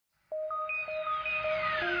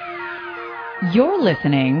You're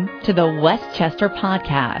listening to the Westchester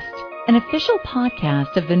Podcast, an official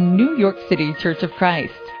podcast of the New York City Church of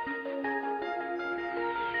Christ.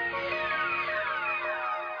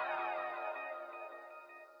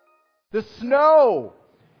 The snow.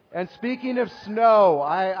 And speaking of snow,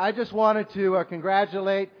 I just wanted to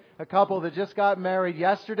congratulate a couple that just got married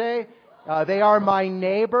yesterday. They are my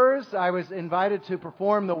neighbors. I was invited to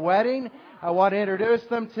perform the wedding. I want to introduce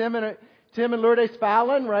them, Tim and Lourdes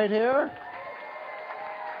Fallon, right here.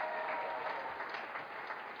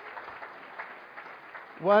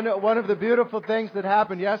 One of the beautiful things that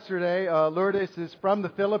happened yesterday, Lourdes is from the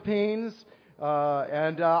Philippines,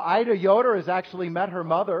 and Ida Yoder has actually met her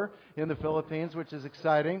mother in the Philippines, which is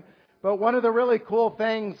exciting. But one of the really cool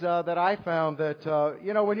things that I found that,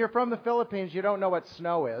 when you're from the Philippines, you don't know what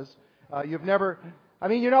snow is. You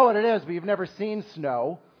know what it is, but you've never seen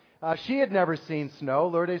snow. She had never seen snow.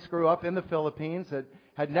 Lourdes grew up in the Philippines,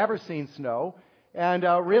 had never seen snow, and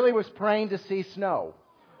really was praying to see snow.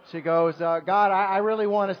 She goes, God, I really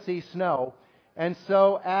want to see snow. And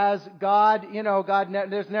so as God,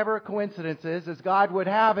 there's never coincidences. As God would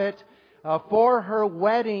have it, for her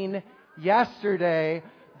wedding yesterday,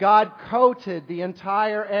 God coated the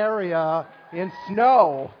entire area in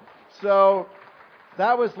snow. So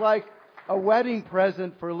that was like a wedding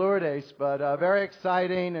present for Lourdes, but very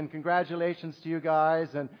exciting, and congratulations to you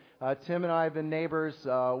guys. And Tim and I have been neighbors.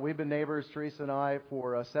 We've been neighbors, Teresa and I,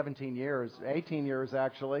 for 18 years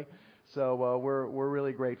actually. So we're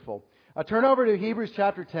really grateful. Turn over to Hebrews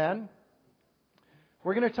chapter 10.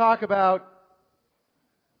 We're going to talk about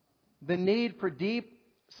the need for deep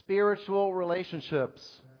spiritual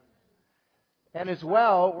relationships. And as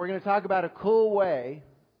well, we're going to talk about a cool way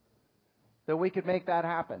that we could make that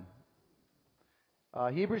happen.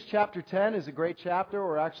 Hebrews chapter 10 is a great chapter.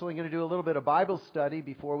 We're actually going to do a little bit of Bible study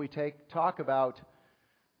before we talk about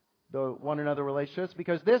the one another relationships,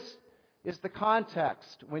 because this is the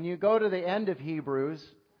context. When you go to the end of Hebrews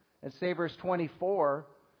and say verse 24,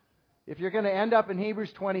 if you're going to end up in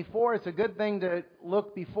Hebrews 24, it's a good thing to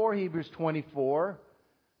look before Hebrews 24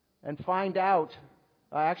 and find out.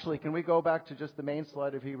 Actually, can we go back to just the main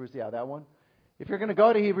slide of Hebrews? Yeah, that one. If you're going to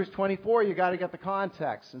go to Hebrews 24, you got to get the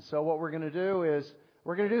context. And so what we're going to do is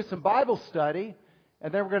we're going to do some Bible study,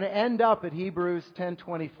 and then we're going to end up at Hebrews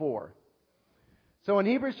 10:24. So in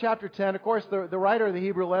Hebrews chapter 10, of course, the writer of the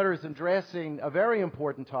Hebrew letter is addressing a very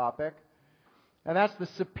important topic, and that's the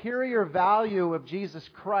superior value of Jesus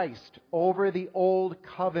Christ over the old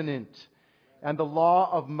covenant and the law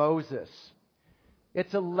of Moses.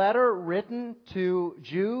 It's a letter written to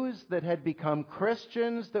Jews that had become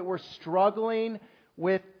Christians, that were struggling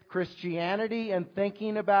with Christianity and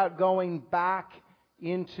thinking about going back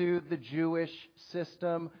into the Jewish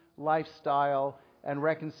system, lifestyle, and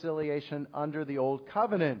reconciliation under the old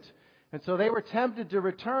covenant. And so they were tempted to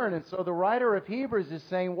return. And so the writer of Hebrews is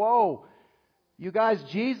saying, whoa, you guys,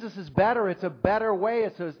 Jesus is better. It's a better way.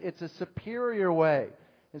 It's a superior way.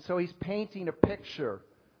 And so he's painting a picture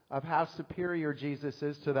of how superior Jesus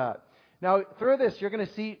is to that. Now, through this, you're going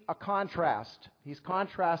to see a contrast. He's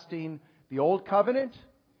contrasting the Old Covenant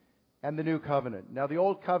and the New Covenant. Now, the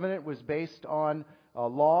Old Covenant was based on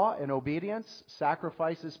law and obedience,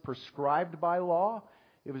 sacrifices prescribed by law.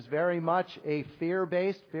 It was very much a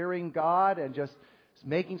fear-based, fearing God and just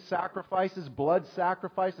making sacrifices, blood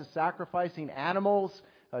sacrifices, sacrificing animals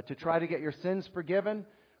to try to get your sins forgiven.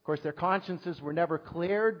 Of course, their consciences were never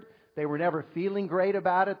cleared. They were never feeling great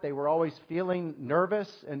about it. They were always feeling nervous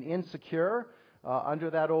and insecure under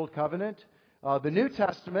that old covenant. The New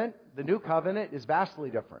Testament, the New Covenant, is vastly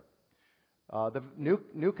different. The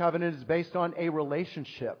New Covenant is based on a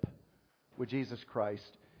relationship with Jesus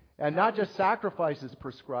Christ. And not just sacrifices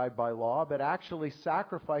prescribed by law, but actually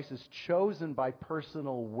sacrifices chosen by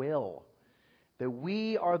personal will. That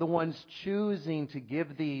we are the ones choosing to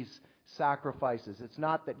give these sacrifices. It's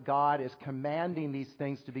not that God is commanding these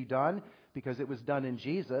things to be done because it was done in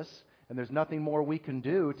Jesus, and there's nothing more we can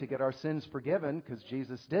do to get our sins forgiven because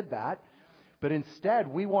Jesus did that. But instead,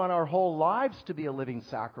 we want our whole lives to be a living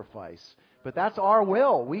sacrifice. But that's our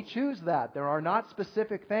will. We choose that. There are not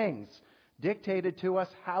specific things dictated to us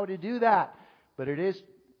how to do that. But it is,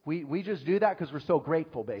 we just do that because we're so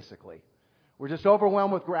grateful, basically. We're just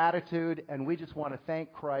overwhelmed with gratitude, and we just want to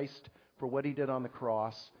thank Christ for what He did on the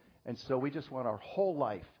cross. And so we just want our whole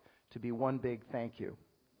life to be one big thank you.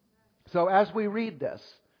 So as we read this,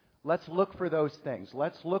 let's look for those things.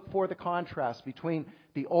 Let's look for the contrast between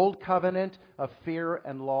the old covenant of fear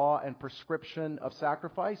and law and prescription of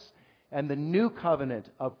sacrifice and the new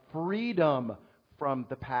covenant of freedom from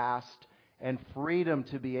the past and freedom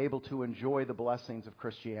to be able to enjoy the blessings of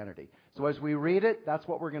Christianity. So as we read it, that's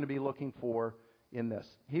what we're going to be looking for in this.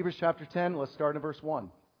 Hebrews chapter 10, let's start in verse 1.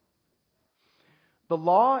 The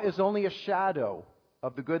law is only a shadow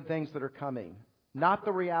of the good things that are coming, not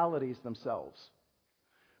the realities themselves.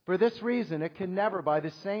 For this reason, it can never, by the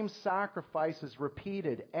same sacrifices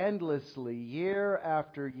repeated endlessly year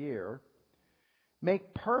after year,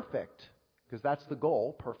 make perfect, because that's the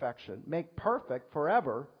goal, perfection, make perfect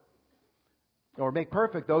forever, or make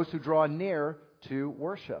perfect those who draw near to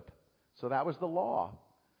worship. So that was the law.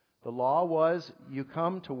 The law was you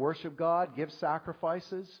come to worship God, give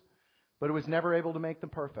sacrifices, but it was never able to make them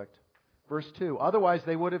perfect. Verse 2, otherwise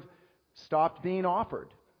they would have stopped being offered.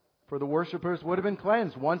 For the worshipers would have been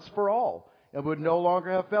cleansed once for all and would no longer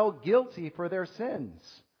have felt guilty for their sins.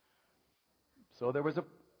 So there was a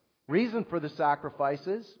reason for the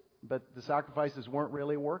sacrifices, but the sacrifices weren't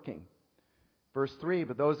really working. Verse 3,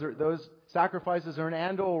 but those sacrifices are an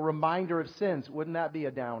annual reminder of sins. Wouldn't that be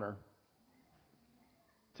a downer?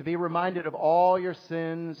 To be reminded of all your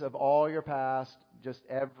sins, of all your past, just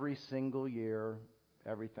every single year,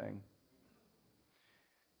 everything.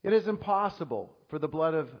 It is impossible for the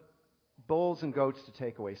blood of bulls and goats to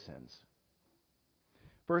take away sins.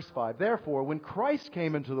 Verse 5, therefore, when Christ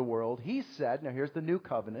came into the world, He said, now here's the new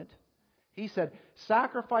covenant, He said,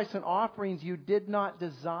 sacrifice and offerings you did not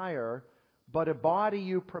desire, but a body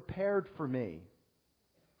you prepared for me.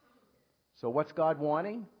 So what's God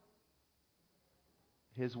wanting?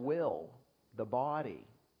 His will, the body.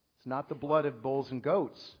 It's not the blood of bulls and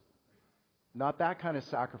goats. Not that kind of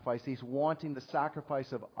sacrifice. He's wanting the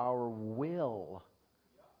sacrifice of our will.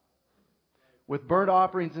 With burnt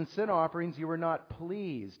offerings and sin offerings you were not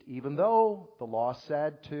pleased, even though the law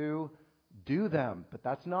said to do them. But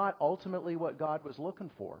that's not ultimately what God was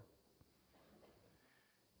looking for.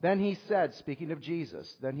 Then He said, speaking of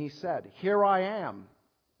Jesus, then He said, here I am.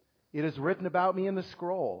 It is written about me in the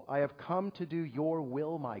scroll. I have come to do your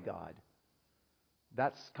will, my God.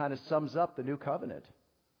 That kind of sums up the new covenant.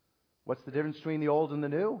 What's the difference between the old and the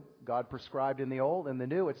new? God prescribed in the old, and the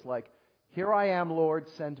new, it's like, here I am, Lord,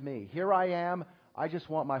 send me. Here I am. I just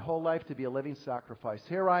want my whole life to be a living sacrifice.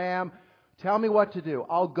 Here I am. Tell me what to do.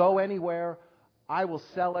 I'll go anywhere. I will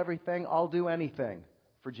sell everything. I'll do anything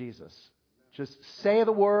for Jesus. Just say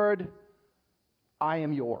the word. I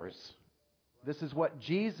am yours. This is what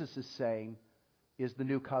Jesus is saying is the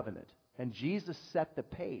new covenant. And Jesus set the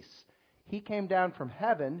pace. He came down from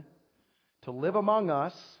heaven to live among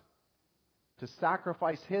us, to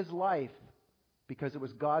sacrifice His life, because it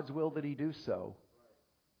was God's will that He do so.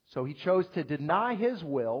 So He chose to deny His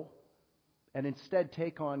will and instead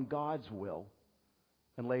take on God's will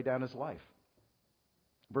and lay down His life.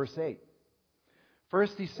 Verse 8.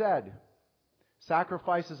 First He said,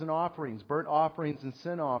 sacrifices and offerings, burnt offerings and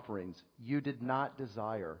sin offerings, you did not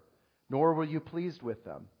desire, nor were you pleased with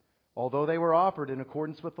them, although they were offered in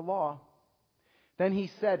accordance with the law. Then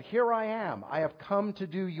He said, here I am, I have come to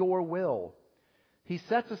do your will. He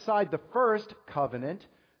sets aside the first covenant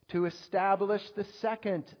to establish the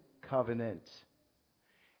second covenant.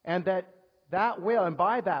 And that will, and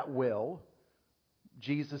by that will,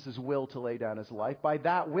 Jesus' will to lay down His life, by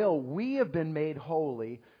that will we have been made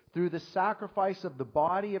holy through the sacrifice of the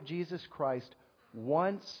body of Jesus Christ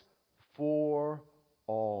once for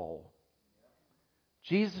all.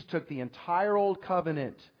 Jesus took the entire old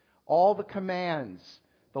covenant, all the commands,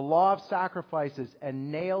 the law of sacrifices,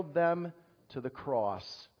 and nailed them to the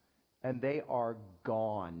cross, and they are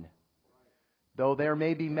gone. Though there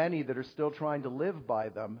may be many that are still trying to live by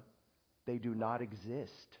them, they do not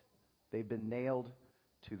exist. They've been nailed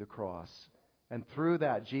to the cross. And through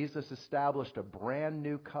that, Jesus established a brand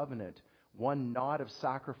new covenant, one not of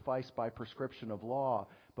sacrifice by prescription of law,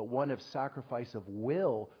 but one of sacrifice of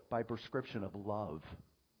will by prescription of love.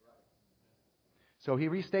 So He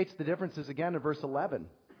restates the differences again in verse 11.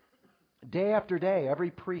 Day after day,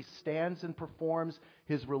 every priest stands and performs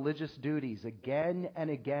his religious duties. Again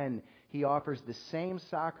and again, he offers the same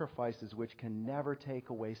sacrifices which can never take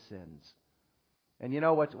away sins. And you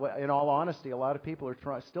know what? In all honesty, a lot of people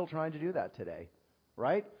are still trying to do that today,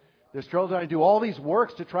 right? They're still trying to do all these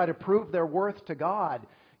works to try to prove their worth to God.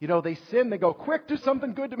 You know, they sin, they go, quick, do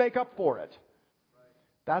something good to make up for it.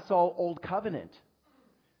 That's all old covenant.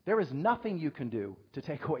 There is nothing you can do to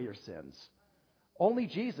take away your sins. Only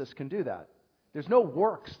Jesus can do that. There's no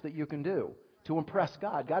works that you can do to impress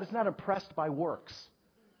God. God is not impressed by works.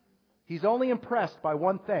 He's only impressed by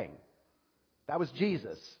one thing. That was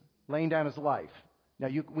Jesus laying down His life. Now,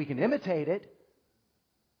 we can imitate it,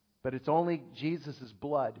 but it's only Jesus'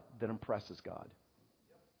 blood that impresses God.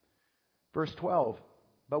 Verse 12.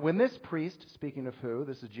 But when this priest, speaking of who,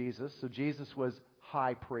 this is Jesus, so Jesus was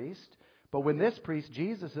high priest. But when this priest,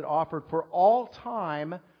 Jesus, had offered for all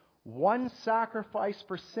time one sacrifice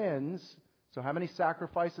for sins. So how many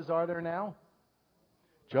sacrifices are there now?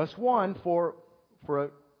 Just one for a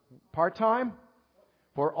part-time.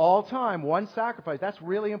 For all time, one sacrifice. That's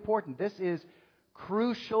really important. This is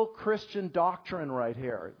crucial Christian doctrine right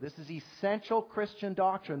here. This is essential Christian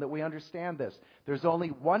doctrine that we understand this. There's only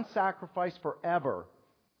one sacrifice forever.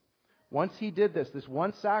 Once he did this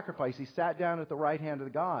one sacrifice, he sat down at the right hand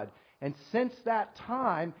of God. And since that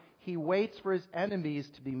time, he waits for his enemies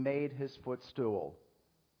to be made his footstool.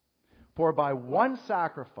 For by one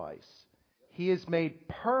sacrifice, he is made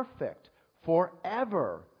perfect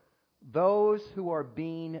forever those who are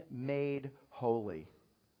being made holy.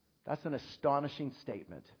 That's an astonishing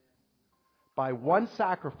statement. By one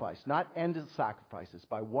sacrifice, not endless sacrifices,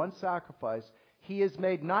 by one sacrifice, he is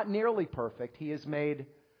made not nearly perfect, he is made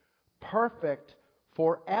perfect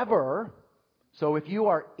forever. So if you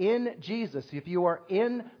are in Jesus, if you are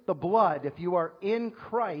in the blood, if you are in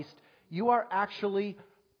Christ, you are actually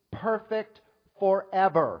perfect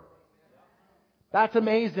forever. That's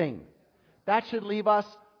amazing. That should leave us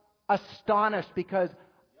astonished because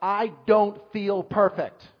I don't feel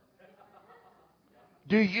perfect.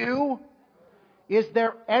 Do you? Is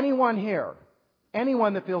there anyone here?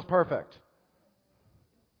 Anyone that feels perfect?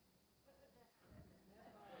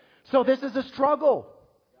 So this is a struggle.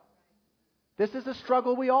 This is a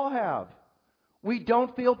struggle we all have. We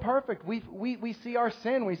don't feel perfect. We see our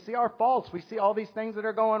sin. We see our faults. We see all these things that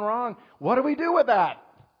are going wrong. What do we do with that?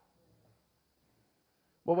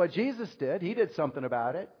 Well, what Jesus did, he did something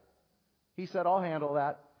about it. He said, I'll handle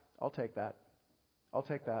that. I'll take that. I'll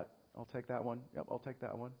take that. I'll take that one. Yep, I'll take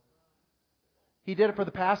that one. He did it for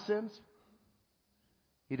the past sins.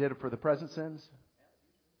 He did it for the present sins.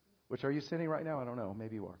 Which, are you sinning right now? I don't know.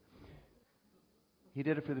 Maybe you are. He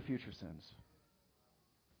did it for the future sins.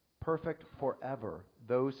 Perfect forever.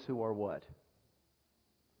 Those who are what?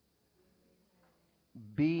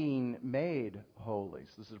 Being made holy.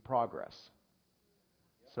 So this is progress.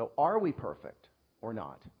 So are we perfect or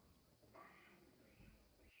not?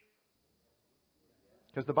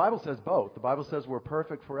 Because the Bible says both. The Bible says we're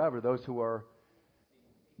perfect forever, those who are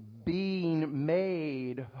being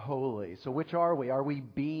made holy. So which are we? Are we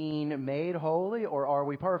being made holy or are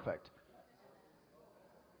we perfect?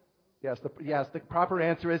 Yes, the proper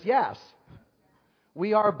answer is yes.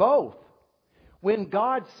 We are both. When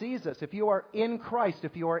God sees us, if you are in Christ,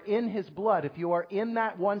 if you are in His blood, if you are in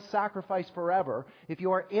that one sacrifice forever, if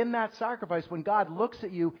you are in that sacrifice, when God looks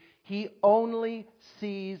at you, He only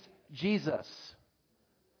sees Jesus.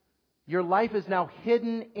 Your life is now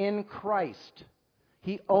hidden in Christ.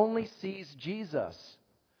 He only sees Jesus.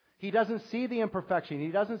 He doesn't see the imperfection. He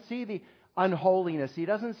doesn't see the unholiness. He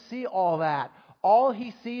doesn't see all that. All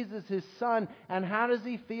He sees is His Son. And how does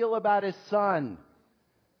He feel about His Son?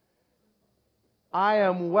 I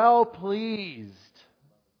am well pleased.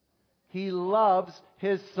 He loves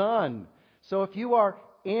His Son. So if you are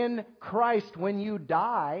in Christ when you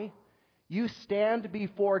die, you stand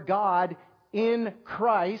before God in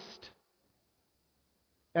Christ.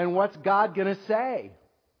 And what's God going to say?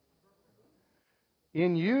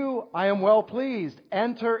 In you I am well pleased.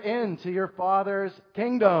 Enter into your Father's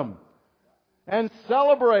kingdom and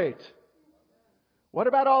celebrate. What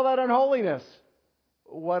about all that unholiness?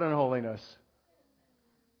 What unholiness?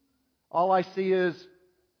 All I see is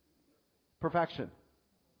perfection.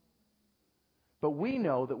 But we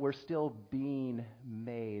know that we're still being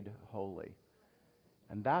made holy.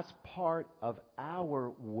 And that's part of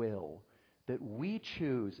our will, that we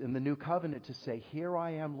choose in the new covenant to say, here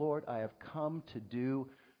I am, Lord, I have come to do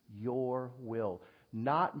your will.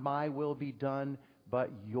 Not my will be done, but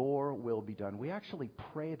your will be done. We actually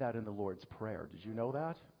pray that in the Lord's Prayer. Did you know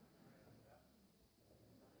that?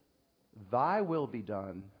 Thy will be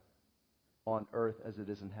done on earth as it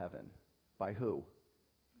is in heaven. By who?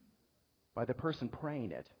 By the person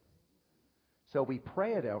praying it. So we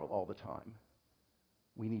pray it out all the time.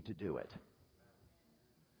 We need to do it.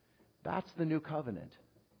 That's the new covenant.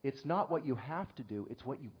 It's not what you have to do, it's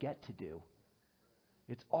what you get to do.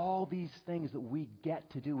 It's all these things that we get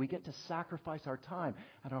to do. We get to sacrifice our time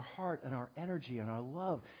and our heart and our energy and our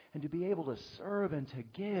love and to be able to serve and to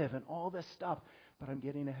give and all this stuff. But I'm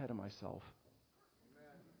getting ahead of myself.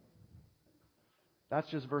 That's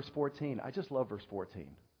just verse 14. I just love verse 14.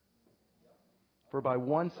 For by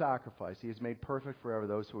one sacrifice He has made perfect forever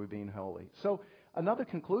those who are being holy. So another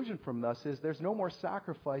conclusion from this is there's no more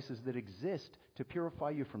sacrifices that exist to purify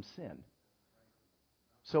you from sin.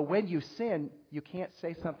 So when you sin, you can't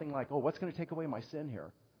say something like, oh, what's going to take away my sin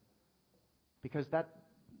here? Because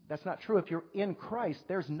That's not true. If you're in Christ,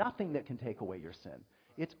 there's nothing that can take away your sin.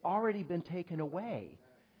 It's already been taken away.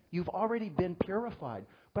 You've already been purified.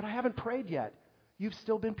 But I haven't prayed yet. You've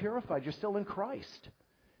still been purified. You're still in Christ.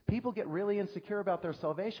 People get really insecure about their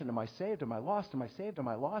salvation. Am I saved? Am I lost? Am I saved? Am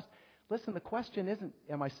I lost? Listen, the question isn't,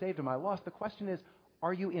 am I saved? Am I lost? The question is,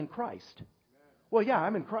 are you in Christ? Well, yeah,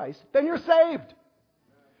 I'm in Christ. Then you're saved.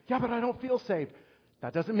 Yeah, but I don't feel saved.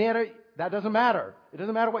 That doesn't matter. That doesn't matter. It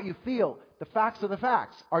doesn't matter what you feel. The facts are the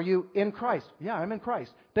facts. Are you in Christ? Yeah, I'm in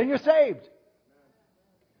Christ. Then you're saved.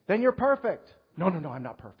 Then you're perfect. No, I'm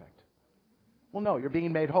not perfect. Well, no, you're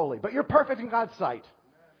being made holy. But you're perfect in God's sight.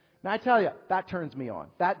 Now, I tell you, that turns me on.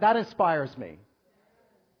 That inspires me.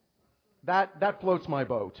 That floats my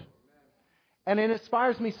boat. And it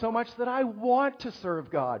inspires me so much that I want to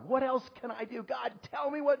serve God. What else can I do? God,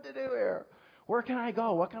 tell me what to do here. Where can I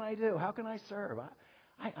go? What can I do? How can I serve?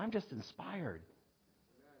 I'm just inspired.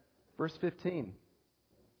 Verse 15.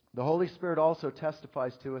 The Holy Spirit also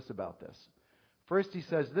testifies to us about this. First he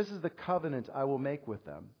says, this is the covenant I will make with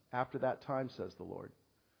them after that time, says the Lord.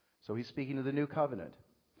 So he's speaking of the new covenant.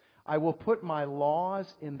 I will put my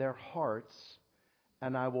laws in their hearts,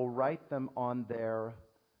 and I will write them on their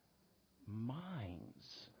minds.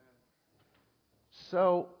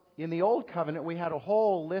 So in the Old Covenant, we had a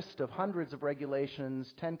whole list of hundreds of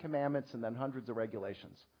regulations, 10 commandments, and then hundreds of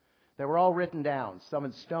regulations. They were all written down, some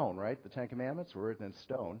in stone, right? The 10 commandments were written in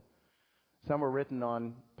stone. Some were written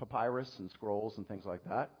on papyrus and scrolls and things like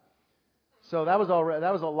that. So that was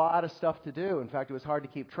a lot of stuff to do. In fact, it was hard to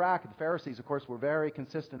keep track. The Pharisees, of course, were very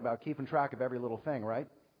consistent about keeping track of every little thing, right?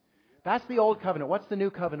 That's the Old Covenant. What's the New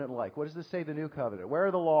Covenant like? What does this say, the New Covenant? Where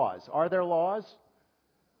are the laws? Are there laws?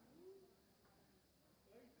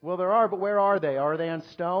 Well, there are, but where are they? Are they on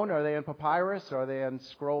stone? Are they on papyrus? Are they on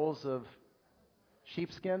scrolls of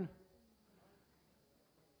sheepskin?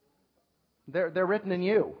 They're written in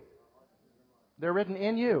you. They're written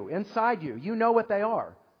in you, inside you. You know what they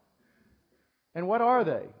are. And what are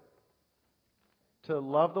they? To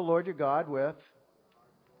love the Lord your God with,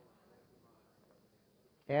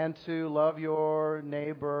 and to love your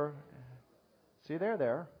neighbor. See, they're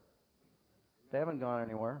there. They haven't gone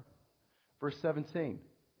anywhere. Verse 17.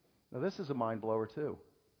 Now this is a mind blower too.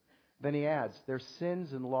 Then he adds, their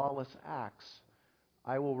sins and lawless acts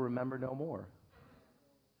I will remember no more.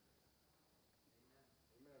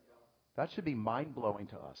 That should be mind-blowing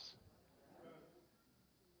to us.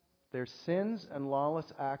 Their sins and lawless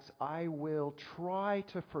acts I will try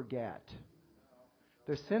to forget.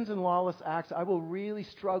 Their sins and lawless acts, I will really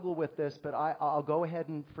struggle with this, but I'll go ahead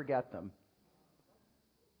and forget them.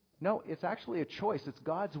 No, it's actually a choice. It's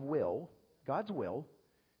God's will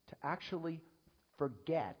to actually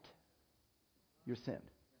forget your sin.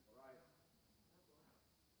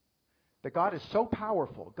 That God is so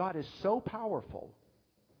powerful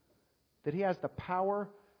that he has the power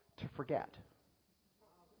to forget.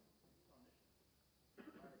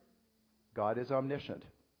 God is omniscient,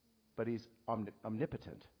 but he's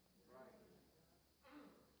omnipotent.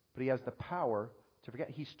 But he has the power to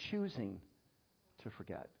forget. He's choosing to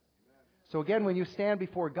forget. So again, when you stand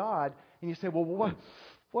before God and you say, well,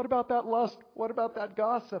 what about that lust? What about that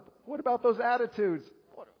gossip? What about those attitudes?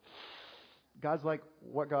 God's like,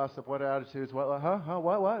 what gossip? What attitudes? What?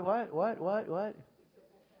 What? Well,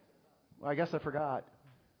 I guess I forgot.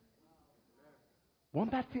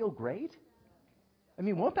 Won't that feel great? I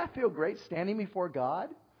mean, won't that feel great standing before God?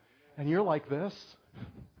 And you're like this.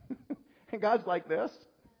 And God's like this.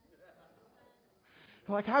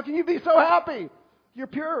 I'm like, how can you be so happy? You're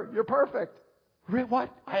pure. You're perfect.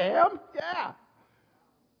 What? I am? Yeah.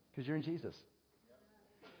 Because you're in Jesus.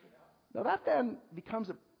 Now that then becomes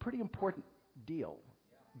a pretty important deal,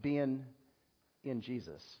 being in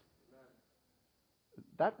Jesus.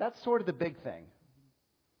 That's sort of the big thing.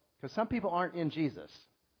 Because some people aren't in Jesus.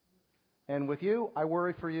 And with you, I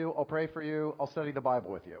worry for you, I'll pray for you, I'll study the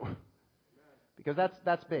Bible with you. Because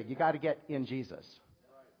that's big. You got to get in Jesus.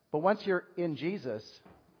 But once you're in Jesus,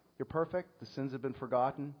 you're perfect, the sins have been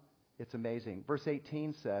forgotten, it's amazing. Verse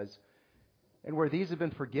 18 says, and where these have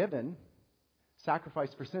been forgiven,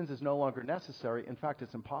 sacrifice for sins is no longer necessary. In fact,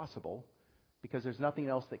 it's impossible, because there's nothing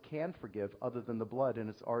else that can forgive other than the blood, and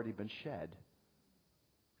it's already been shed.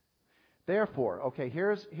 Therefore, okay,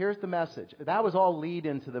 here's the message. That was all lead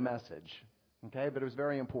into the message, okay, but it was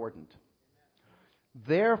very important.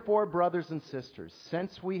 Therefore, brothers and sisters,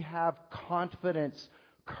 since we have confidence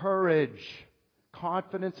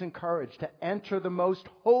and courage to enter the most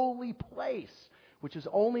holy place, which is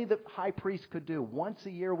only the high priest could do once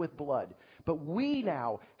a year with blood. But we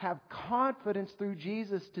now have confidence through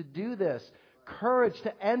Jesus to do this. Courage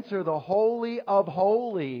to enter the Holy of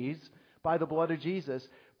Holies by the blood of Jesus,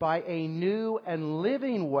 by a new and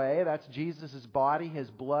living way. That's Jesus' body, His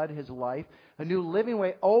blood, His life. A new living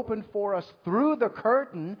way opened for us through the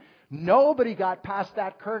curtain. Nobody got past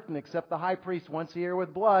that curtain except the high priest once a year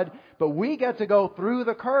with blood. But we get to go through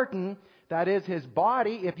the curtain. That is His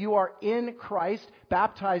body. If you are in Christ,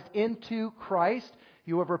 baptized into Christ,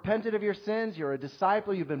 you have repented of your sins, you're a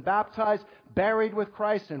disciple, you've been baptized, buried with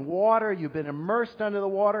Christ in water, you've been immersed under the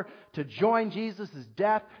water to join Jesus'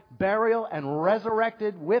 death, burial, and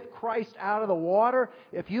resurrected with Christ out of the water.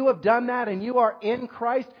 If you have done that and you are in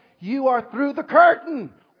Christ, you are through the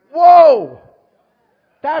curtain. Whoa!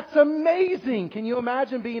 That's amazing. Can you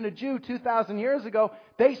imagine being a Jew 2,000 years ago?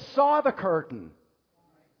 They saw the curtain.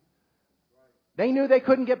 They knew they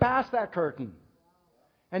couldn't get past that curtain.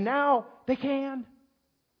 And now they can.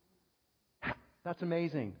 That's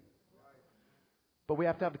amazing. But we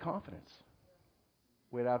have to have the confidence.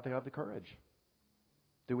 We have to have the courage.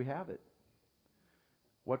 Do we have it?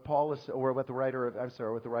 What Paul is, or what the writer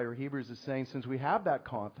of Hebrews is saying, since we have that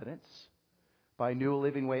confidence, by a new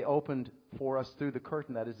living way opened for us through the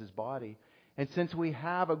curtain, that is His body, and since we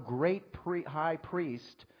have a great high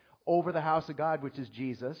priest over the house of God, which is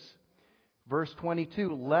Jesus, verse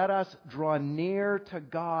 22, let us draw near to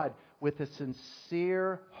God with a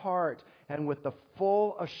sincere heart and with the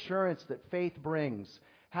full assurance that faith brings,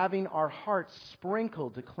 having our hearts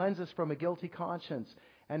sprinkled to cleanse us from a guilty conscience,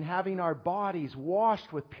 and having our bodies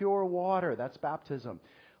washed with pure water. That's baptism.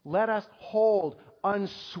 Let us hold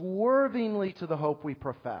unswervingly to the hope we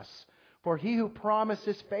profess. For He who promised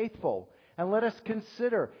is faithful. And let us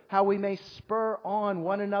consider how we may spur on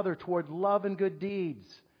one another toward love and good deeds.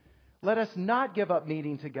 Let us not give up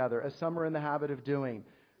meeting together, as some are in the habit of doing,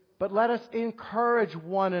 but let us encourage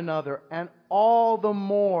one another, and all the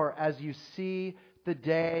more as you see the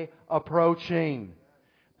day approaching.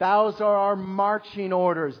 Those are our marching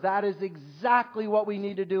orders. That is exactly what we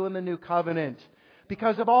need to do in the new covenant.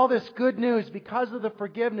 Because of all this good news, because of the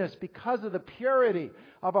forgiveness, because of the purity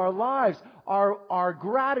of our lives, our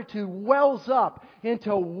gratitude wells up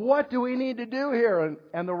into what do we need to do here?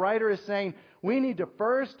 And the writer is saying we need to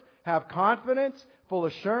first have confidence, full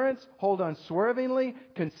assurance, hold unswervingly,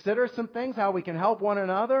 consider some things, how we can help one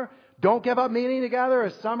another. Don't give up meeting together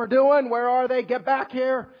as some are doing. Where are they? Get back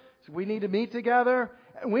here. So we need to meet together.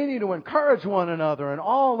 And we need to encourage one another, and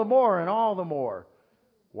all the more and all the more.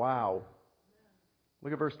 Wow.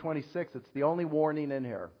 Look at verse 26. It's the only warning in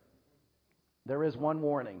here. There is one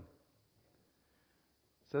warning.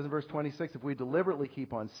 It says in verse 26, if we deliberately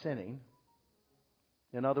keep on sinning,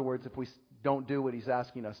 in other words, if we don't do what He's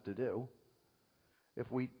asking us to do,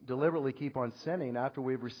 if we deliberately keep on sinning after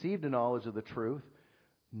we've received a knowledge of the truth,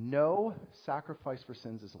 no sacrifice for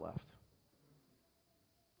sins is left.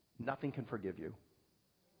 Nothing can forgive you.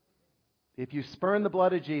 If you spurn the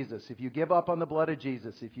blood of Jesus, if you give up on the blood of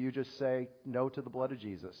Jesus, if you just say no to the blood of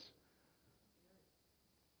Jesus,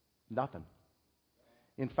 nothing.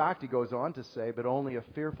 In fact, he goes on to say, but only a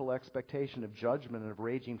fearful expectation of judgment and of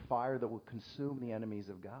raging fire that will consume the enemies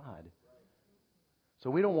of God. So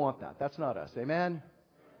we don't want that. That's not us. Amen?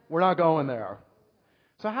 We're not going there.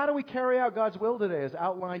 So how do we carry out God's will today as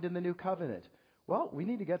outlined in the new covenant? Well, we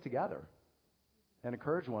need to get together and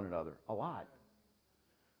encourage one another a lot.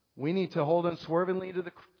 We need to hold unswervingly to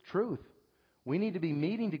the truth. We need to be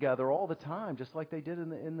meeting together all the time, just like they did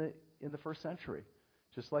in the first century.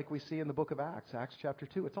 Just like we see in the book of Acts, Acts chapter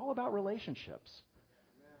 2. It's all about relationships.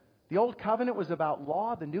 The old covenant was about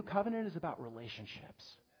law. The new covenant is about relationships.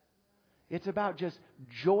 It's about just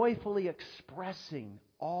joyfully expressing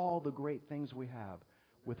all the great things we have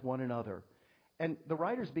with one another. And the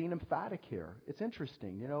writer's being emphatic here. It's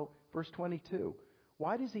interesting. Verse 22.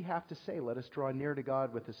 Why does he have to say, let us draw near to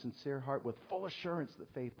God with a sincere heart, with full assurance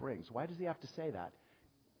that faith brings? Why does he have to say that?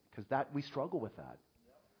 Because we struggle with that.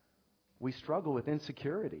 We struggle with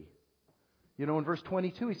insecurity. In verse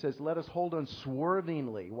 22 he says, let us hold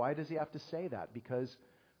unswervingly. Why does he have to say that? Because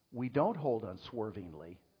we don't hold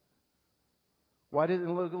unswervingly. Look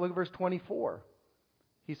at verse 24.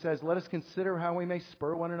 He says, let us consider how we may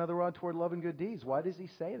spur one another on toward love and good deeds. Why does he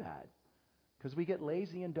say that? Because we get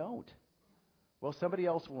lazy and don't. Well, somebody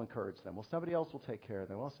else will encourage them. Well, somebody else will take care of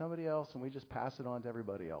them. Well, somebody else, and we just pass it on to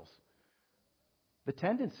everybody else. The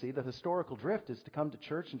tendency, the historical drift, is to come to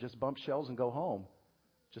church and just bump shelves and go home,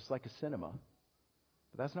 just like a cinema.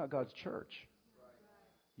 But that's not God's church.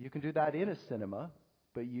 You can do that in a cinema,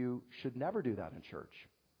 but you should never do that in church.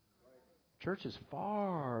 Church is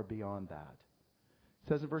far beyond that. It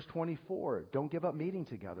says in verse 24, don't give up meeting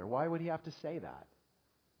together. Why would he have to say that?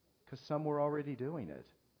 Because some were already doing it.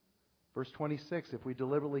 Verse 26, if we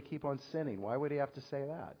deliberately keep on sinning, why would he have to say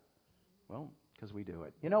that? Well, because we do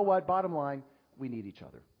it. You know what? Bottom line, We need each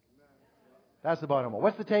other. That's the bottom line.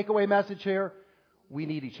 What's the takeaway message here? We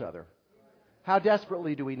need each other. How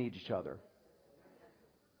desperately do we need each other?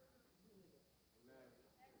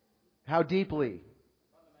 How deeply?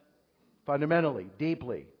 Fundamentally,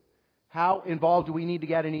 deeply. How involved do we need to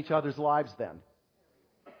get in each other's lives then?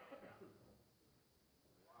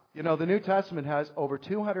 You know, the New Testament has over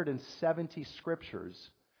 270 scriptures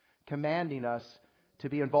commanding us to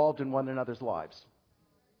be involved in one another's lives.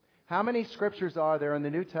 How many scriptures are there in the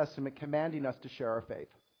New Testament commanding us to share our faith?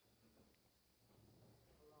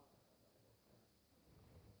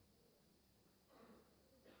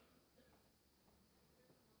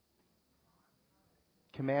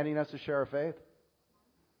 Commanding us to share our faith?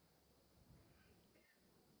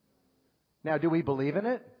 Now, do we believe in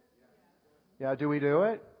it? Yeah, do we do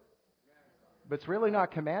it? But it's really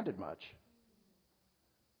not commanded much.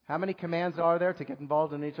 How many commands are there to get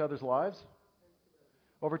involved in each other's lives?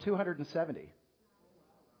 Over 270.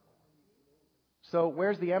 So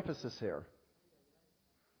where's the emphasis here?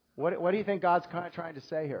 What do you think God's kind of trying to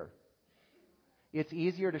say here? It's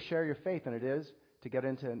easier to share your faith than it is to get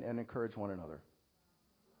into and encourage one another.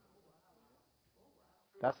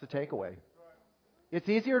 That's the takeaway. It's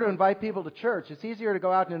easier to invite people to church. It's easier to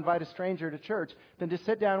go out and invite a stranger to church than to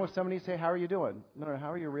sit down with somebody and say, how are you doing? No,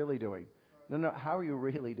 how are you really doing? No, how are you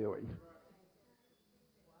really doing?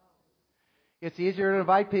 It's easier to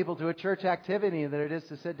invite people to a church activity than it is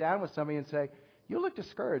to sit down with somebody and say, you look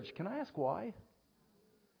discouraged. Can I ask why?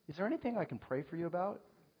 Is there anything I can pray for you about?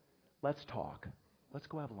 Let's talk. Let's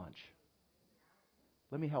go have lunch.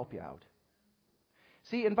 Let me help you out.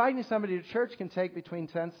 See, inviting somebody to church can take between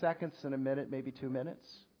 10 seconds and a minute, maybe 2 minutes.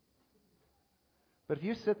 But if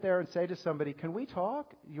you sit there and say to somebody, can we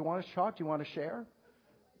talk? You want to talk? Do you want to share?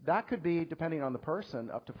 That could be, depending on the person,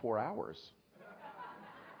 up to 4 hours.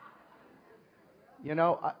 You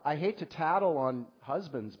know, I hate to tattle on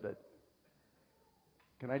husbands, but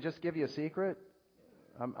can I just give you a secret?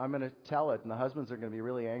 I'm going to tell it, and the husbands are going to be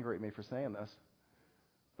really angry at me for saying this.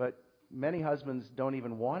 But many husbands don't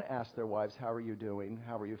even want to ask their wives, how are you doing?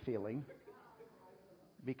 How are you feeling?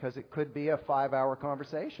 Because it could be a 5-hour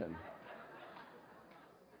conversation.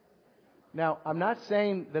 Now, I'm not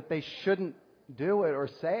saying that they shouldn't do it or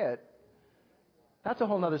say it. That's a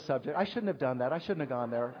whole other subject. I shouldn't have done that. I shouldn't have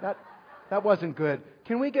gone there. That wasn't good.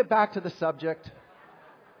 Can we get back to the subject?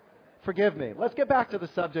 Forgive me. Let's get back to the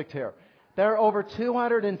subject here. There are over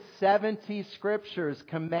 270 scriptures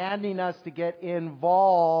commanding us to get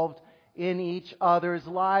involved in each other's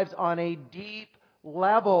lives on a deep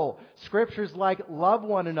level. Scriptures like love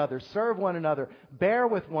one another, serve one another, bear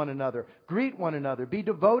with one another, greet one another, be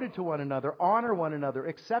devoted to one another, honor one another,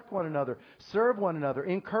 accept one another, serve one another,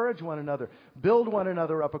 encourage one another, build one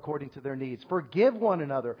another up according to their needs, forgive one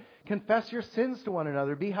another, confess your sins to one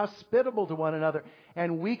another, be hospitable to one another.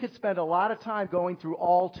 And we could spend a lot of time going through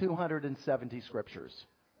all 270 scriptures.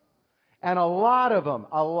 And a lot of them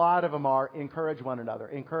are encourage one another,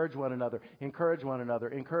 encourage one another, encourage one another,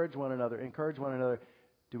 encourage one another, encourage one another.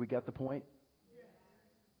 Do we get the point?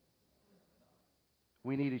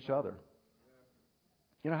 We need each other.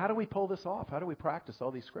 You know, how do we pull this off? How do we practice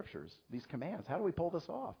all these scriptures, these commands? How do we pull this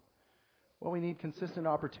off? Well, we need consistent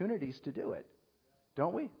opportunities to do it,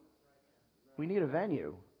 don't we? We need a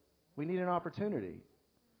venue. We need an opportunity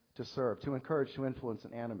to serve, to encourage, to influence,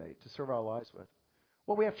 and animate, to serve our lives with.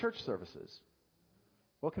 Well, we have church services.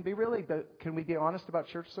 Well, can we be honest about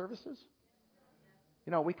church services?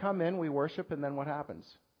 You know, we come in, we worship, and then what happens?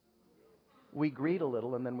 We greet a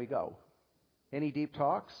little, and then we go. Any deep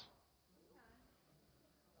talks?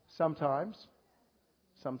 Sometimes.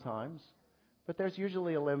 But there's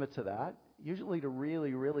usually a limit to that. Usually to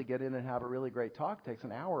really, really get in and have a really great talk takes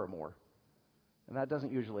an hour or more. And that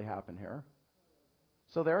doesn't usually happen here.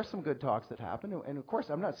 So there are some good talks that happen. And of course,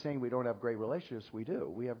 I'm not saying we don't have great relationships. We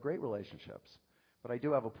do. We have great relationships. But I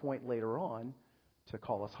do have a point later on to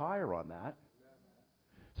call us higher on that.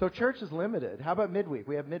 So church is limited. How about midweek?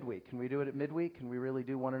 We have midweek. Can we do it at midweek? Can we really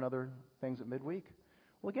do one another things at midweek?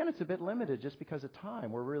 Well, again, it's a bit limited just because of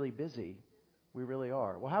time. We're really busy. We really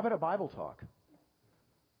are. Well, how about a Bible talk?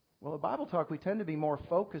 Well, a Bible talk, we tend to be more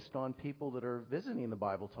focused on people that are visiting the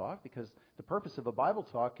Bible talk because the purpose of a Bible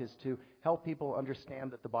talk is to help people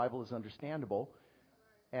understand that the Bible is understandable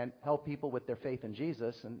and help people with their faith in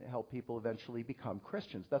Jesus and help people eventually become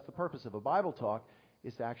Christians. That's the purpose of a Bible talk,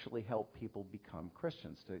 is to actually help people become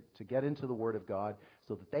Christians, to get into the Word of God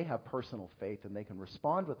so that they have personal faith and they can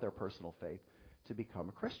respond with their personal faith to become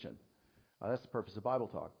a Christian. That's the purpose of Bible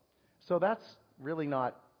talk. So that's really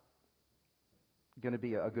not going to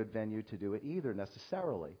be a good venue to do it either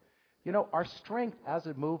necessarily. You know, our strength as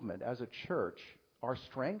a movement, as a church, our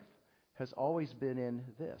strength has always been in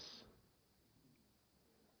this.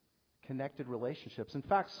 Connected relationships. In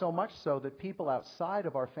fact, so much so that people outside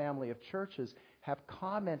of our family of churches have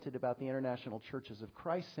commented about the International Churches of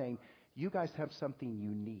Christ, saying, you guys have something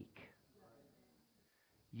unique.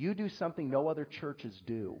 You do something no other churches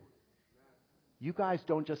do. You guys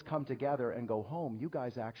don't just come together and go home. You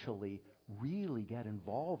guys actually really get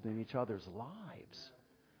involved in each other's lives.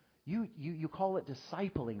 You call it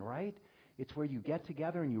discipling, right? It's where you get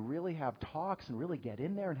together and you really have talks and really get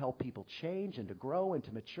in there and help people change and to grow and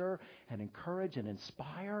to mature and encourage and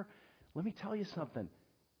inspire. Let me tell you something.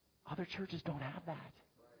 Other churches don't have that.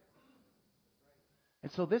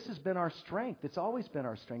 And so this has been our strength. It's always been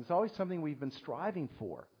our strength. It's always something we've been striving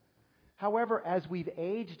for. However, as we've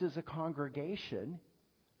aged as a congregation,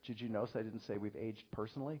 did you notice I didn't say we've aged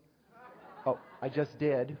personally? Oh, I just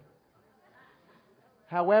did.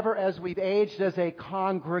 However, as we've aged as a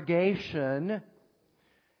congregation,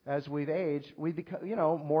 we've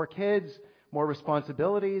become, more kids, more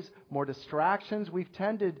responsibilities, more distractions. We've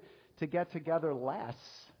tended to get together less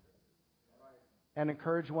and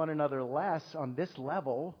encourage one another less on this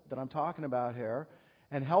level that I'm talking about here,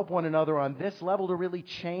 and help one another on this level to really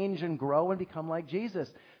change and grow and become like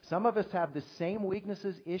Jesus. Some of us have the same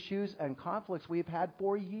weaknesses, issues, and conflicts we've had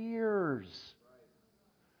for years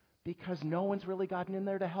because no one's really gotten in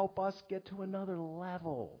there to help us get to another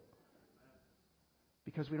level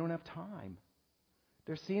because we don't have time.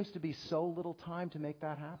 There seems to be so little time to make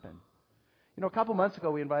that happen. A couple months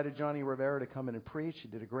ago, we invited Johnny Rivera to come in and preach. He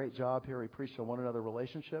did a great job here. He preached on one another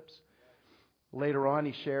relationships. Later on,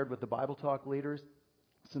 he shared with the Bible Talk leaders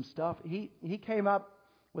some stuff. He came up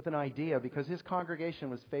with an idea because his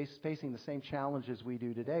congregation was facing the same challenges we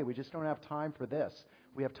do today. We just don't have time for this.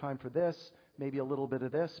 We have time for this, maybe a little bit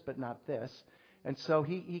of this, but not this. And so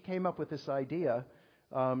he came up with this idea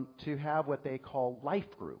to have what they call life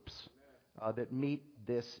groups that meet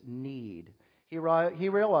this need. He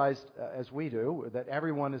realized, as we do, that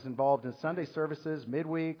everyone is involved in Sunday services,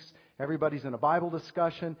 midweeks, everybody's in a Bible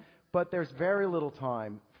discussion, but there's very little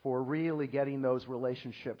time for really getting those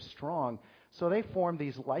relationships strong. So they formed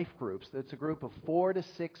these life groups. It's a group of 4 to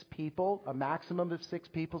 6 people, a maximum of 6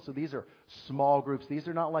 people. So these are small groups. These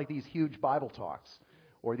are not like these huge Bible talks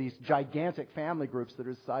or these gigantic family groups that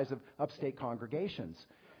are the size of upstate congregations.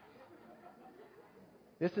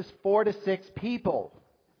 This is 4 to 6 people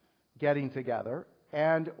getting together.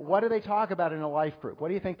 And what do they talk about in a life group? What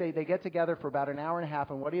do you think? They get together for about an hour and a half,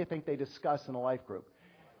 and what do you think they discuss in a life group?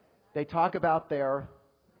 They talk about their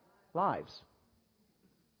lives.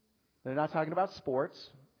 They're not talking about sports.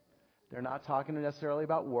 They're not talking necessarily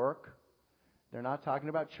about work. They're not talking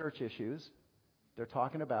about church issues. They're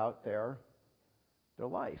talking about their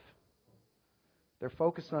life. They're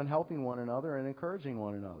focused on helping one another and encouraging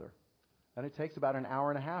one another. And it takes about an hour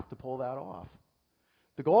and a half to pull that off.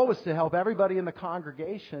 The goal was to help everybody in the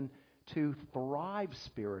congregation to thrive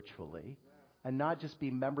spiritually and not just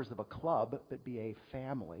be members of a club, but be a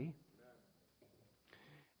family.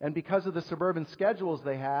 And because of the suburban schedules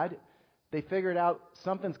they had, they figured out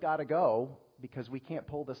something's got to go because we can't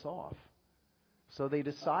pull this off. So they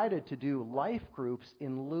decided to do life groups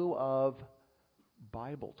in lieu of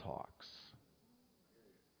Bible talks.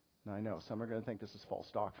 Now I know some are going to think this is false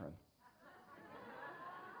doctrine.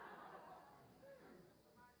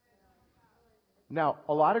 Now,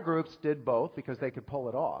 a lot of groups did both because they could pull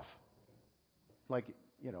it off. Like,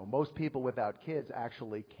 most people without kids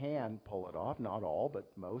actually can pull it off. Not all, but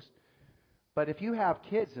most. But if you have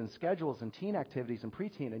kids and schedules and teen activities and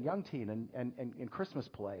preteen and young teen and Christmas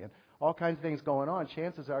play and all kinds of things going on,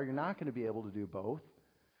 chances are you're not going to be able to do both.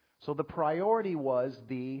 So the priority was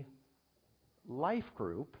the life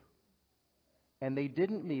group, and they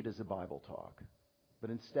didn't meet as a Bible talk. But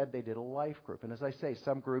instead, they did a life group. And as I say,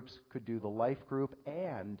 some groups could do the life group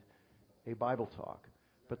and a Bible talk.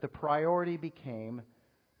 But the priority became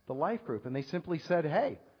the life group. And they simply said,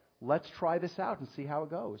 hey, let's try this out and see how it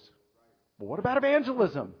goes. Well, what about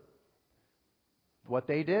evangelism? What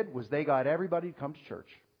they did was they got everybody to come to church.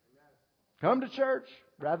 Come to church.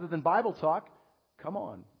 Rather than Bible talk, come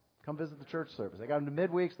on. Come visit the church service. They got them to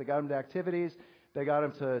midweeks. They got them to activities. They got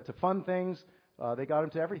them to fun things. They got them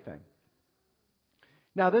to everything.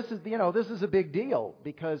 Now, this is a big deal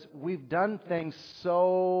because we've done things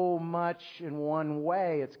so much in one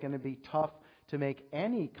way, it's going to be tough to make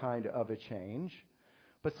any kind of a change.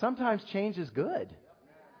 But sometimes change is good.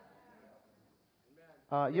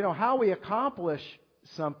 How we accomplish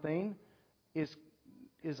something is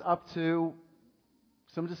up to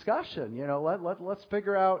some discussion. Let's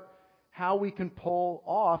figure out how we can pull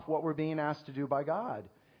off what we're being asked to do by God.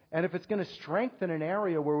 And if it's going to strengthen an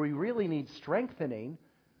area where we really need strengthening,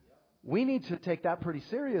 we need to take that pretty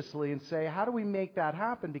seriously and say, how do we make that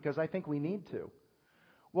happen? Because I think we need to.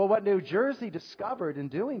 Well, what New Jersey discovered in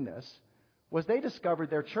doing this was they discovered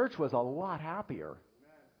their church was a lot happier.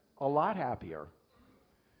 A lot happier.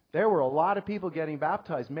 There were a lot of people getting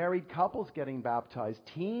baptized, married couples getting baptized,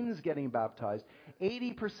 teens getting baptized.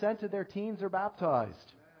 80% of their teens are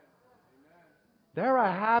baptized. They're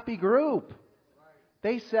a happy group.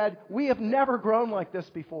 They said, we have never grown like this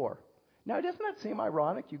before. Now, doesn't that seem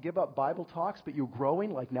ironic? You give up Bible talks, but you're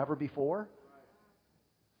growing like never before?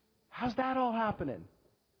 How's that all happening?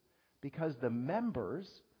 Because the members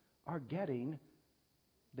are getting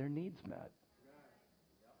their needs met.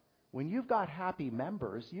 When you've got happy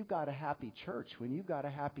members, you've got a happy church. When you've got a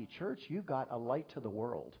happy church, you've got a light to the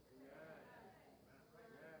world.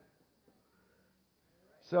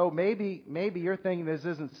 So maybe you're thinking this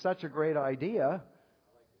isn't such a great idea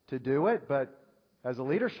to do it, but as a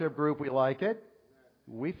leadership group, we like it.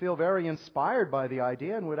 We feel very inspired by the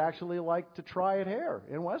idea and would actually like to try it here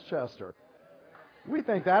in Westchester. We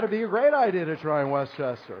think that would be a great idea to try in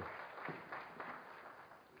Westchester.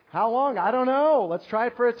 How long? I don't know. Let's try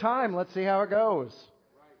it for a time. Let's see how it goes.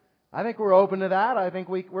 I think we're open to that. I think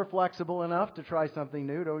we're flexible enough to try something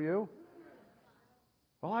new, don't you?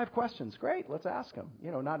 Well, I have questions. Great. Let's ask them.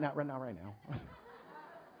 Not right now.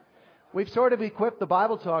 We've sort of equipped the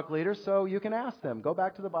Bible Talk leaders so you can ask them. Go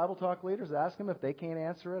back to the Bible Talk leaders, ask them if they can't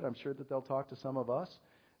answer it. I'm sure that they'll talk to some of us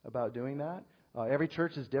about doing that. Every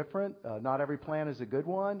church is different. Not every plan is a good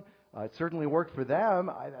one. It certainly worked for them.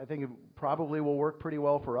 I think it probably will work pretty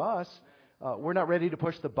well for us. We're not ready to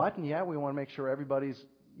push the button yet. We want to make sure everybody's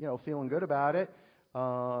feeling good about it.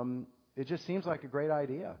 It just seems like a great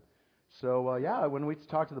idea. So, when we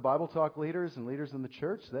talk to the Bible Talk leaders and leaders in the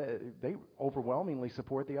church, they overwhelmingly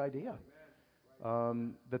support the idea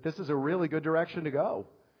that this is a really good direction to go.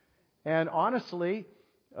 And honestly,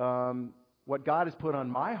 what God has put on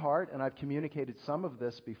my heart, and I've communicated some of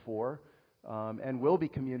this before, and will be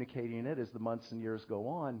communicating it as the months and years go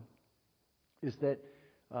on, is that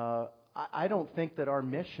I don't think that our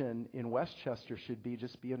mission in Westchester should be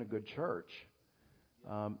just being a good church.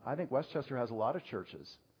 I think Westchester has a lot of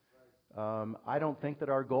churches. I don't think that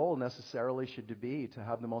our goal necessarily should be to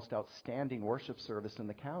have the most outstanding worship service in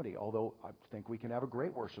the county, although I think we can have a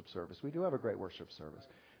great worship service. We do have a great worship service.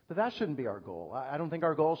 But that shouldn't be our goal. I don't think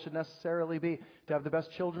our goal should necessarily be to have the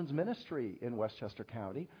best children's ministry in Westchester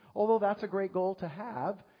County, although that's a great goal to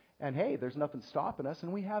have. And hey, there's nothing stopping us.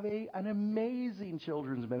 And we have an amazing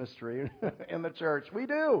children's ministry in the church. We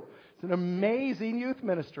do. It's an amazing youth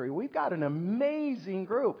ministry. We've got an amazing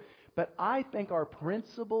group. But I think our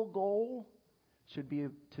principal goal should be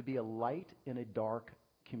to be a light in a dark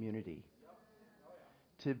community.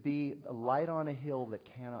 To be a light on a hill that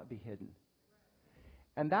cannot be hidden.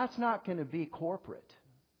 And that's not going to be corporate.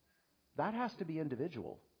 That has to be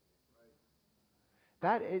individual.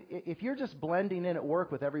 If you're just blending in at work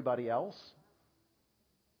with everybody else,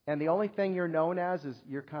 and the only thing you're known as is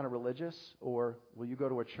you're kind of religious, or will you go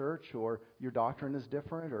to a church, or your doctrine is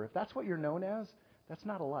different, or if that's what you're known as, that's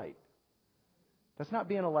not a light. That's not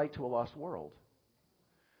being a light to a lost world.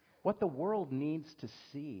 What the world needs to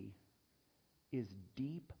see is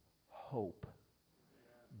deep hope,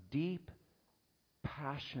 deep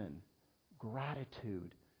passion,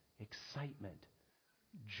 gratitude, excitement,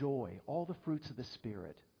 joy, all the fruits of the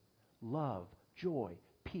Spirit, love, joy,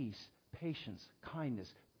 peace, patience, kindness,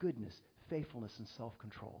 goodness, faithfulness, and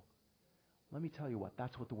self-control. Let me tell you what,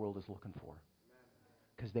 that's what the world is looking for,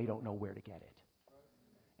 because they don't know where to get it.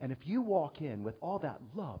 And if you walk in with all that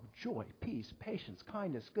love, joy, peace, patience,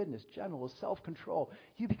 kindness, goodness, gentleness, self-control,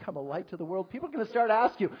 you become a light to the world. People are going to start to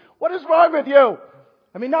ask you, what is wrong with you?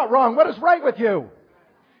 I mean, not wrong. What is right with you?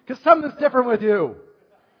 Because something's different with you.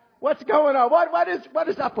 What's going on? What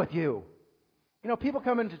is up with you? People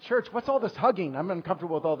come into church. What's all this hugging? I'm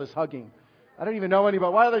uncomfortable with all this hugging. I don't even know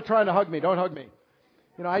anybody. Why are they trying to hug me? Don't hug me.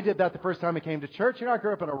 I did that the first time I came to church. I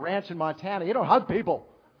grew up on a ranch in Montana. You don't hug people.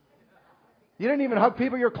 You didn't even hug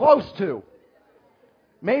people you're close to.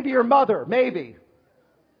 Maybe your mother, maybe.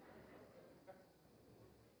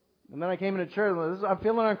 And then I came into church, I'm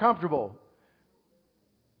feeling uncomfortable.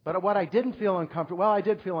 But what I didn't feel uncomfortable, well, I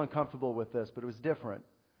did feel uncomfortable with this, but it was different.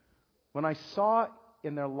 When I saw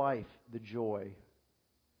in their life the joy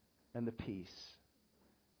and the peace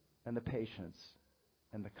and the patience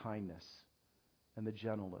and the kindness and the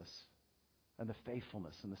gentleness and the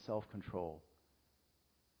faithfulness and the self-control,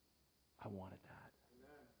 I wanted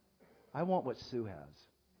that. I want what Sue has.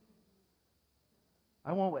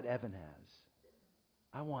 I want what Evan has.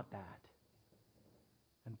 I want that.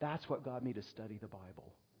 And that's what got me to study the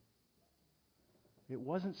Bible. It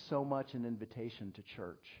wasn't so much an invitation to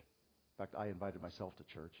church. In fact, I invited myself to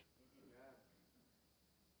church.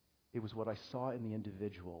 It was what I saw in the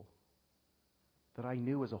individual that I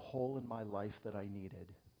knew was a hole in my life that I needed.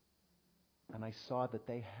 And I saw that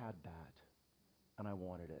they had that, and I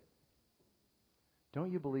wanted it.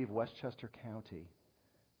 Don't you believe Westchester County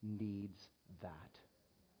needs that?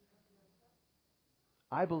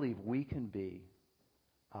 I believe we can be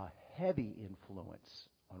a heavy influence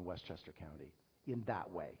on Westchester County in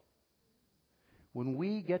that way. When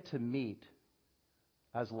we get to meet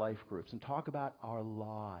as life groups and talk about our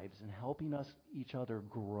lives and helping us each other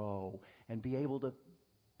grow and be able to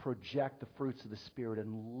project the fruits of the Spirit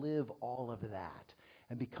and live all of that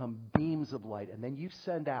and become beams of light, and then you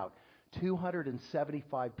send out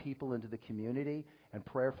 275 people into the community and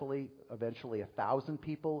prayerfully eventually 1,000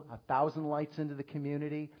 people, 1,000 lights into the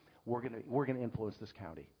community, we're going to influence this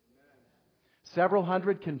county. Several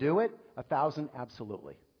hundred can do it. 1,000,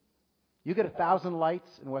 absolutely. You get 1,000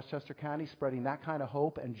 lights in Westchester County spreading that kind of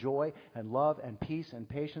hope and joy and love and peace and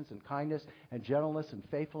patience and kindness and gentleness and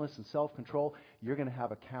faithfulness and self-control, you're going to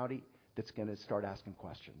have a county that's going to start asking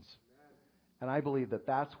questions. And I believe that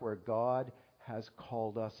that's where God has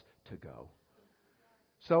called us to go.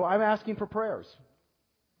 So I'm asking for prayers.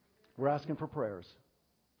 We're asking for prayers.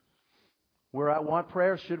 Where I want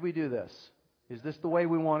prayers, should we do this? Is this the way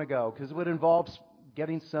we want to go? Because it would involve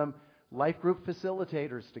getting some life group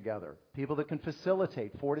facilitators together. People that can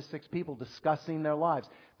facilitate 4 to 6 people discussing their lives.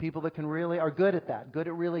 People that can really are good at that. Good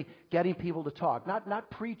at really getting people to talk.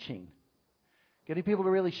 Not preaching. Getting people to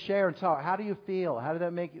really share and talk. How do you feel? How did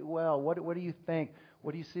that make you well? What do you think?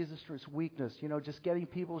 What do you see as a weakness? Just getting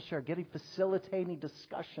people to share. Facilitating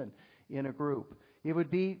discussion in a group. It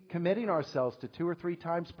would be committing ourselves to 2 or 3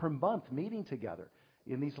 times per month meeting together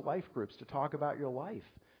in these life groups to talk about your life,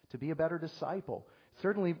 to be a better disciple.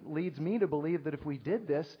 Certainly leads me to believe that if we did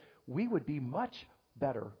this, we would be much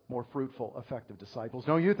better, more fruitful, effective disciples.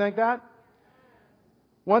 Don't you think that?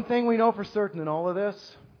 One thing we know for certain in all of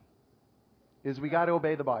this is we got to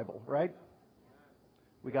obey the Bible, right?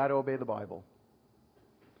 We got to obey the Bible.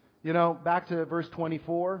 Back to verse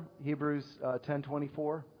 24, Hebrews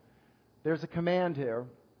 10:24. There's a command here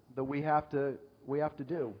that we have to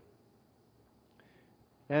do.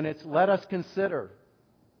 And it's let us consider.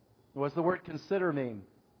 What does the word consider mean?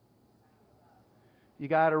 You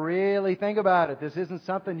got to really think about it. This isn't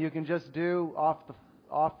something you can just do off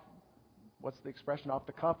what's the expression, off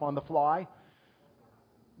the cuff, on the fly.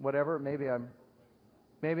 Whatever, maybe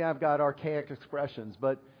I've got archaic expressions,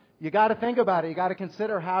 but you got to think about it. You got to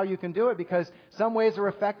consider how you can do it, because some ways are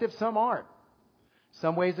effective, some aren't.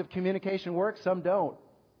 Some ways of communication work, some don't.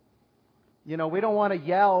 We don't want to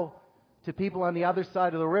yell to people on the other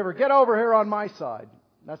side of the river, get over here on my side.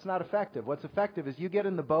 That's not effective. What's effective is you get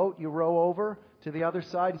in the boat, you row over to the other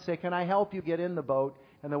side and say, can I help you get in the boat?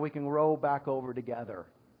 And then we can row back over together.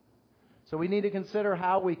 So we need to consider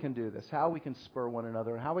how we can do this, how we can spur one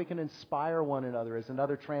another, and how we can inspire one another is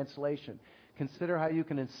another translation. Consider how you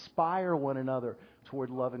can inspire one another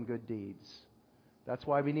toward love and good deeds. That's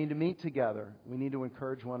why we need to meet together. We need to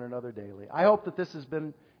encourage one another daily. I hope that this has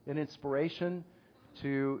been an inspiration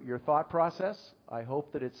to your thought process. I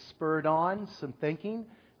hope that it's spurred on some thinking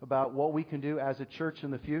about what we can do as a church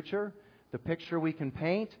in the future, the picture we can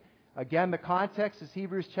paint. Again, the context is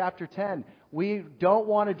Hebrews chapter 10. We don't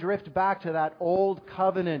want to drift back to that old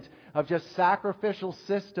covenant of just sacrificial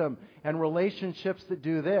system and relationships that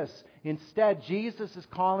do this. Instead, Jesus is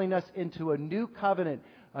calling us into a new covenant,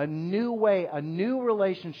 a new way, a new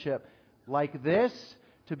relationship like this,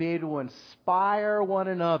 to be able to inspire one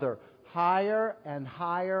another higher and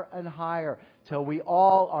higher and higher till we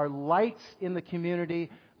all are lights in the community,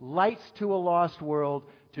 lights to a lost world,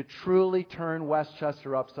 to truly turn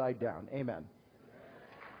Westchester upside down. Amen.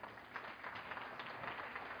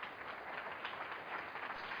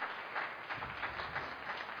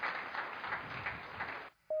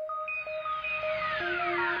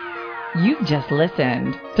 You've just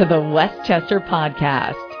listened to the Westchester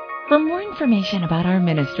Podcast. For more information about our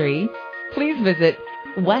ministry, please visit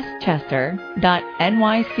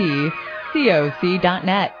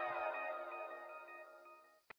westchester.nyccoc.net.